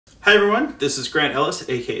Hi everyone, this is Grant Ellis,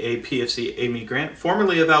 aka pfcamygrant,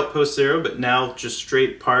 formerly of Outpost Zero, but now just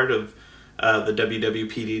straight part of the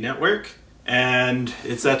WWPD network. And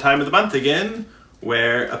it's that time of the month again,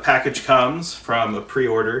 where a package comes from a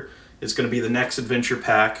pre-order. It's going to be the next adventure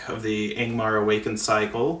pack of the Angmar Awakened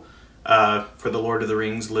cycle for the Lord of the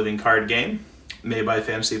Rings living card game, made by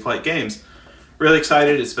Fantasy Flight Games. Really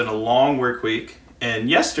excited, it's been a long work week, and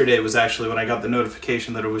yesterday was actually when I got the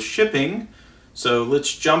notification that it was shipping. So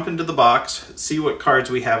let's jump into the box, see what cards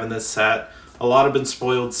we have in this set. A lot have been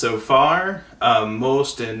spoiled so far,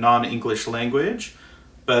 most in non-English language,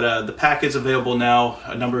 but the pack is available now.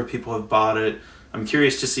 A number of people have bought it. I'm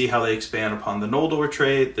curious to see how they expand upon the Noldor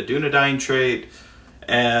trait, the Dunedain trait,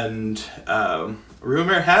 and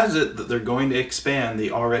rumor has it that they're going to expand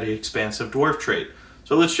the already expansive Dwarf trait.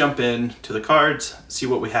 So let's jump in to the cards, see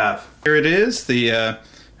what we have. Here it is, the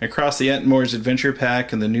across the Ettenmoors adventure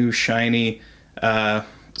pack and the new shiny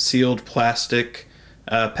sealed plastic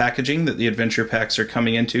packaging that the adventure packs are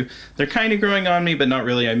coming into. They're kind of growing on me, but not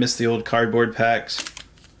really. I miss the old cardboard packs.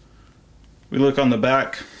 We look on the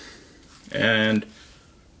back and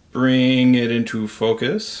bring it into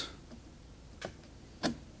focus.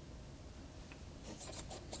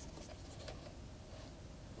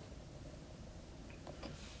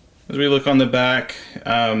 As we look on the back,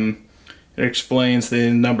 it explains the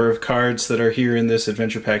number of cards that are here in this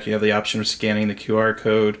adventure pack. You have the option of scanning the QR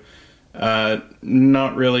code.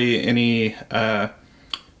 Not really any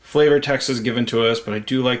flavor text is given to us, but I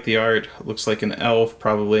do like the art. It looks like an elf,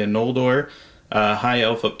 probably a Noldor. High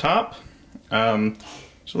elf up top. So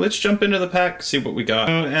let's jump into the pack, see what we got.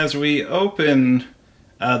 As we open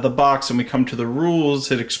the box and we come to the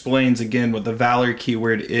rules, it explains again what the Valor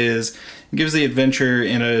keyword is. It gives the adventure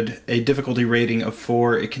in a difficulty rating of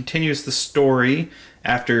 4. It continues the story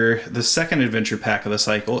after the second adventure pack of the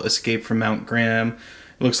cycle, Escape from Mount Graham.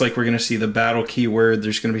 It looks like we're going to see the battle keyword.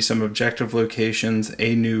 There's going to be some objective locations,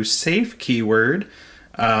 a new safe keyword.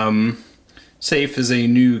 Safe is a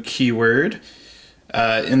new keyword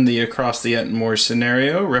in the Across the Ettenmoors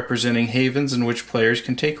scenario, representing havens in which players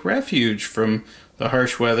can take refuge from the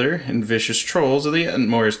harsh weather and vicious trolls of the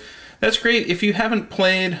Ettenmoors. That's great. If you haven't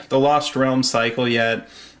played the Lost Realms cycle yet,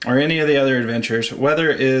 or any of the other adventures, weather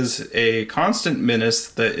is a constant menace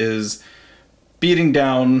that is beating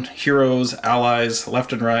down heroes, allies,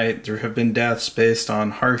 left and right. There have been deaths based on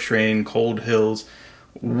harsh rain, cold hills,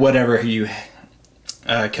 whatever you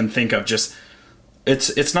can think of. Just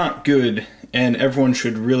it's not good, and everyone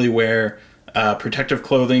should really wear protective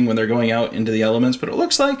clothing when they're going out into the elements, but it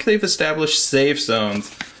looks like they've established safe zones.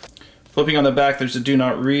 Flipping on the back, there's a do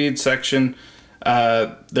not read section.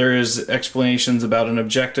 There is explanations about an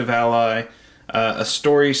objective ally, a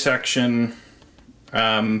story section,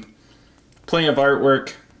 plenty of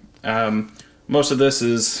artwork. Most of this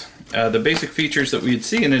is the basic features that we'd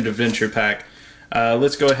see in an adventure pack.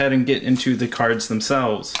 Let's go ahead and get into the cards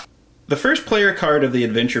themselves. The first player card of the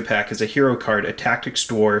adventure pack is a hero card, a tactics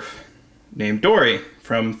dwarf named Dory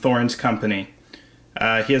from Thorn's Company.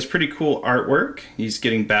 He has pretty cool artwork. He's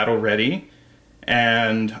getting battle ready,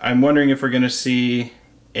 and I'm wondering if we're going to see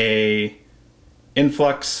a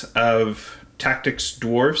influx of tactics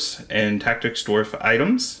dwarfs and tactics dwarf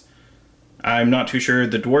items. I'm not too sure.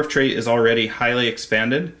 The dwarf trait is already highly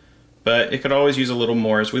expanded, but it could always use a little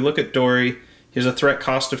more. As we look at Dory, he has a threat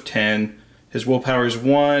cost of 10. His willpower is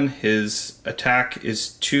 1, his attack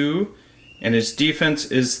is 2, and his defense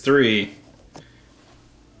is 3.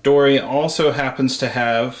 Dory also happens to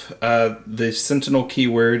have the Sentinel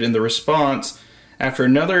keyword in the response. After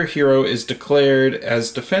another hero is declared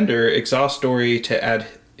as defender, exhaust Dory to add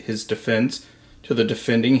his defense to the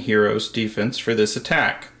defending hero's defense for this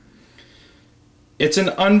attack. It's an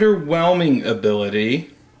underwhelming ability,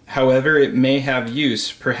 however it may have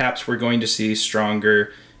use. Perhaps we're going to see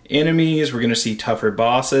stronger enemies, we're going to see tougher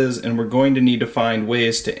bosses, and we're going to need to find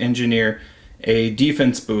ways to engineer a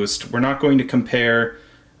defense boost. We're not going to compare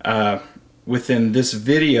within this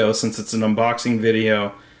video, since it's an unboxing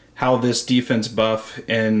video, how this defense buff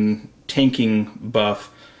and tanking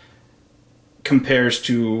buff compares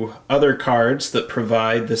to other cards that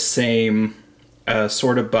provide the same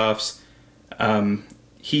sort of buffs.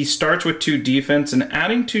 He starts with 2 defense, and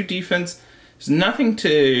adding 2 defense is nothing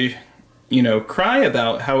to, cry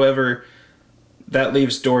about. However, that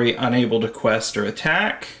leaves Dory unable to quest or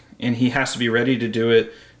attack, and he has to be ready to do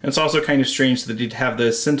it. And it's also kind of strange that he'd have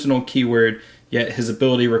the Sentinel keyword, yet his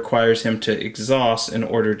ability requires him to exhaust in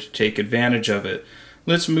order to take advantage of it.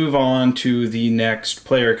 Let's move on to the next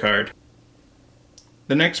player card.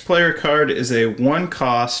 The next player card is a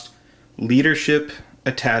 1-cost leadership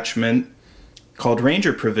attachment called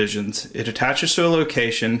Ranger Provisions. It attaches to a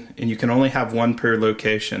location, and you can only have one per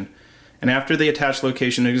location. And after the attached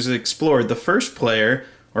location is explored, the first player,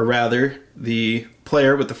 or rather, the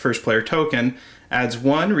player with the first player token, adds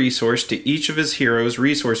one resource to each of his heroes'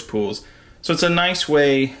 resource pools. So it's a nice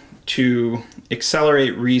way to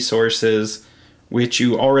accelerate resources which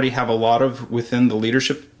you already have a lot of within the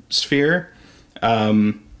leadership sphere.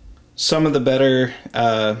 Some of the better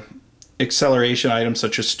acceleration items,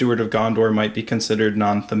 such as Steward of Gondor, might be considered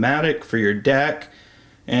non-thematic for your deck.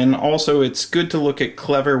 And also it's good to look at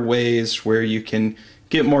clever ways where you can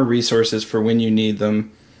get more resources for when you need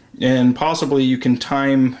them. And possibly you can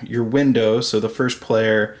time your window so the first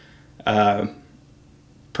player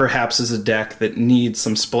perhaps is a deck that needs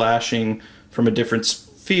some splashing from a different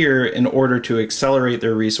sphere in order to accelerate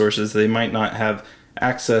their resources. They might not have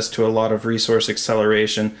access to a lot of resource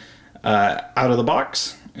acceleration out of the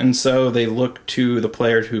box, and so they look to the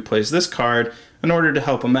player who plays this card in order to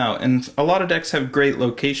help them out. And a lot of decks have great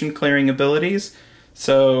location clearing abilities,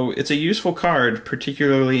 so it's a useful card,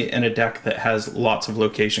 particularly in a deck that has lots of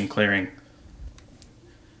location clearing.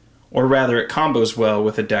 Or rather, it combos well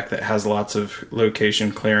with a deck that has lots of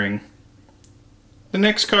location clearing. The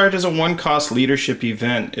next card is a 1-cost leadership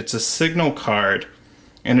event. It's a signal card,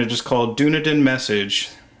 and it is called Dunedain Message.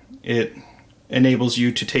 It enables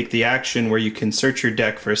you to take the action where you can search your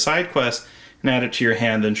deck for a side quest and add it to your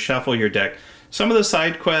hand and shuffle your deck. Some of the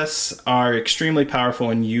side quests are extremely powerful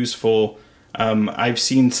and useful. I've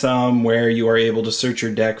seen some where you are able to search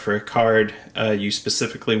your deck for a card you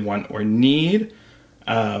specifically want or need.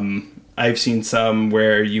 I've seen some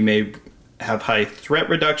where you may have high threat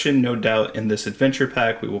reduction. No doubt in this adventure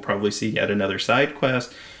pack we will probably see yet another side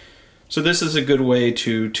quest. So this is a good way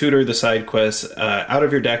to tutor the side quests out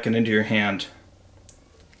of your deck and into your hand.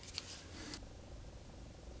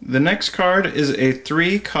 The next card is a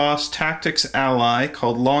 3-cost tactics ally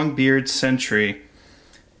called Longbeard Sentry.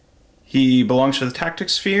 He belongs to the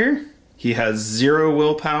tactics sphere. He has 0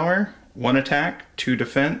 willpower, 1 attack, 2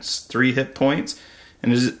 defense, 3 hit points,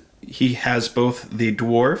 and he has both the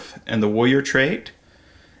dwarf and the warrior trait.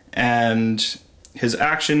 And his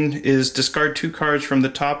action is discard 2 cards from the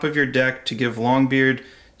top of your deck to give Longbeard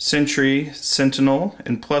Sentry, Sentinel,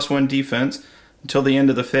 and +1 defense until the end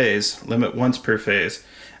of the phase. Limit once per phase.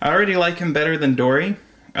 I already like him better than Dory.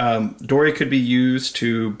 Dory could be used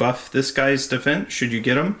to buff this guy's defense should you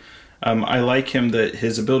get him. I like him that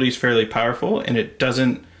his ability is fairly powerful and it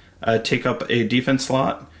doesn't take up a defense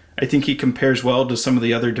slot. I think he compares well to some of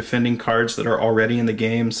the other defending cards that are already in the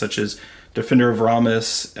game, such as Defender of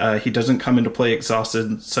Ramus. He doesn't come into play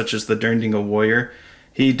exhausted, such as the Durndinga Warrior.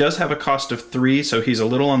 He does have a cost of 3, so he's a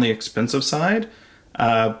little on the expensive side.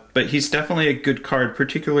 But he's definitely a good card,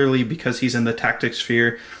 particularly because he's in the tactics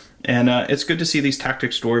sphere, and it's good to see these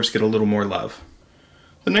tactics dwarves get a little more love.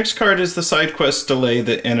 The next card is the side quest Delay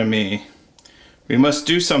the Enemy. We must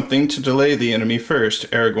do something to delay the enemy first,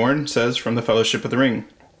 Aragorn says from the Fellowship of the Ring.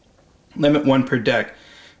 Limit 1 per deck.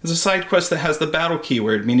 It's a side quest that has the battle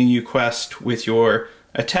keyword, meaning you quest with your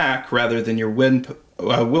attack rather than your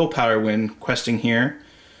willpower when questing here.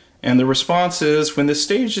 And the response is, when the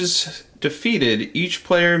stage is defeated, each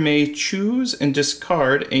player may choose and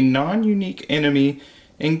discard a non-unique enemy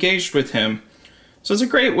engaged with him. So it's a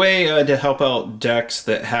great way to help out decks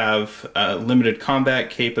that have limited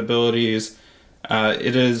combat capabilities.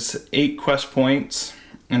 It is 8 quest points,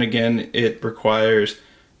 and again, it requires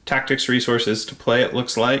tactics resources to play, it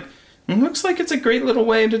looks like. And it looks like it's a great little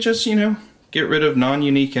way to just, get rid of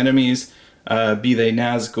non-unique enemies, be they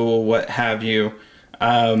Nazgul, what have you.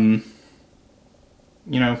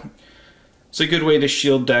 It's a good way to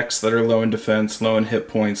shield decks that are low in defense, low in hit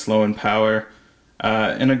points, low in power,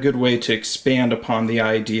 and a good way to expand upon the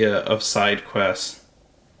idea of side quests.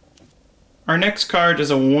 Our next card is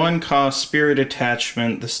a 1-cost spirit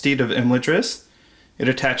attachment, the Steed of Imladris. It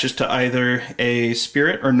attaches to either a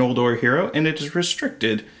spirit or Noldor hero, and it is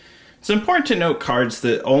restricted. It's important to note cards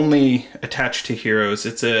that only attach to heroes.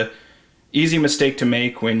 It's a easy mistake to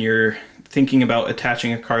make when you're thinking about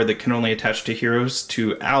attaching a card that can only attach to heroes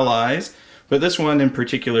to allies, but this one in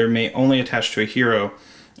particular may only attach to a hero,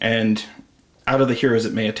 and out of the heroes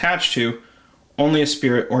it may attach to, only a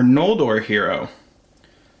spirit or Noldor hero.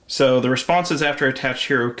 So the response is, after attached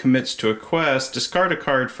hero commits to a quest, discard a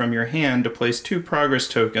card from your hand to place 2 progress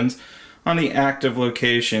tokens on the active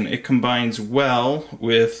location. It combines well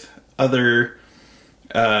with other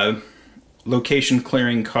location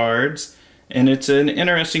clearing cards, and it's an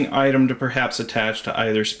interesting item to perhaps attach to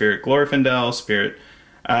either Spirit Glorfindel, Spirit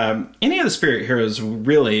Any of the spirit heroes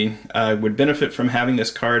really would benefit from having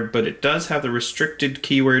this card, but it does have the restricted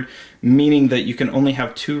keyword, meaning that you can only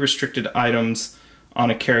have 2 restricted items on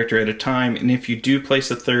a character at a time, and if you do place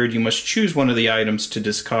a third, you must choose one of the items to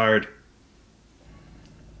discard.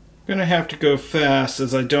 I'm gonna have to go fast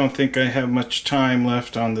as I don't think I have much time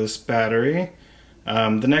left on this battery.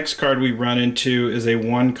 The next card we run into is a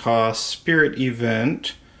 1-cost spirit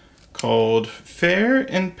event called Fair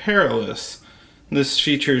and Perilous. This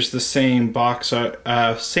features the same box art,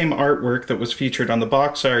 same artwork that was featured on the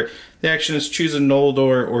box art. The action is choose a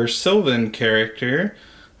Noldor or Sylvan character.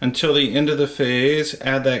 Until the end of the phase,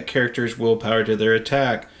 add that character's willpower to their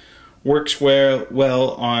attack. Works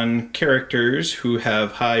well on characters who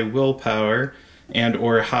have high willpower and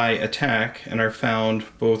or high attack and are found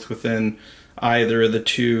both within either of the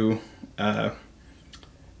 2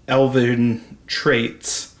 elven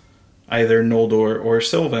traits, either Noldor or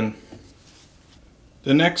Sylvan.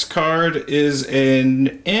 The next card is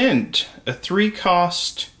an Int, a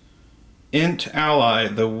 3-cost Int ally,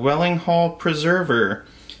 the Wellinghall Preserver.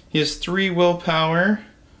 He has 3 willpower,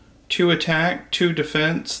 2 attack, 2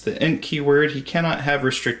 defense. The Int keyword, he cannot have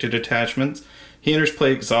restricted attachments. He enters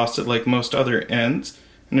play exhausted like most other Ints.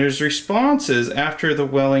 And his responses after the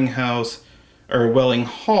Wellinghall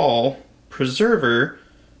Preserver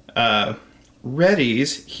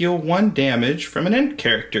readies, heal 1 damage from an Int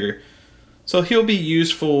character. So he'll be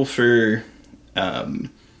useful for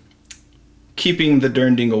keeping the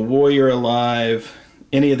Durndingle Warrior alive.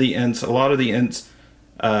 Any of the Ints, a lot of the Ints,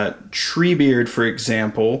 Treebeard, for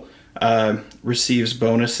example, receives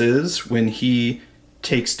bonuses when he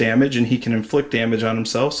takes damage, and he can inflict damage on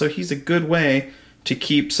himself, so he's a good way to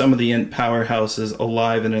keep some of the Int powerhouses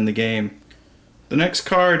alive and in the game. The next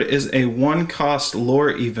card is a 1-cost lore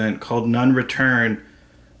event called None Return.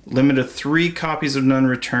 Limited 3 copies of None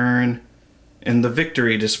Return in the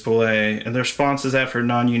victory display, and the response is after a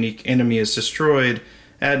non-unique enemy is destroyed,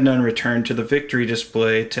 add None Return to the victory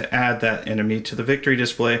display to add that enemy to the victory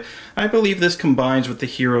display. I believe this combines with the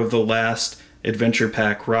hero of the last adventure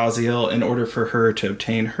pack, Raziel, in order for her to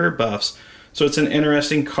obtain her buffs. So it's an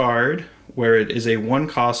interesting card where it is a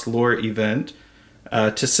 1-cost lore event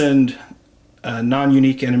to send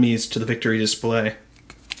non-unique enemies to the victory display.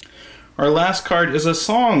 Our last card is a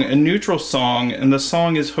song, a neutral song, and the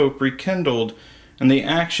song is Hope Rekindled. And the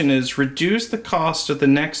action is reduce the cost of the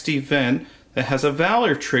next event that has a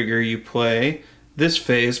Valor trigger you play this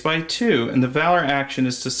phase by 2. And the Valor action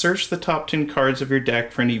is to search the top 10 cards of your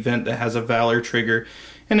deck for an event that has a Valor trigger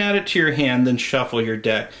and add it to your hand, then shuffle your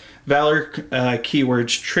deck. Valor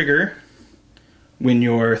keywords trigger when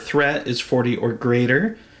your threat is 40 or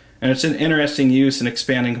greater. And it's an interesting use in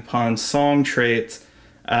expanding upon song traits.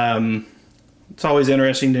 It's always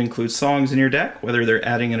interesting to include songs in your deck, whether they're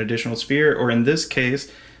adding an additional sphere, or in this case,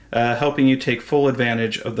 helping you take full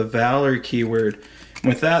advantage of the Valor keyword. And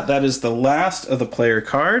with that, that is the last of the player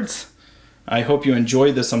cards. I hope you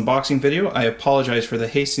enjoyed this unboxing video. I apologize for the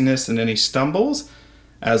hastiness and any stumbles.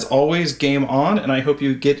 As always, game on, and I hope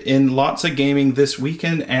you get in lots of gaming this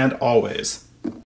weekend and always.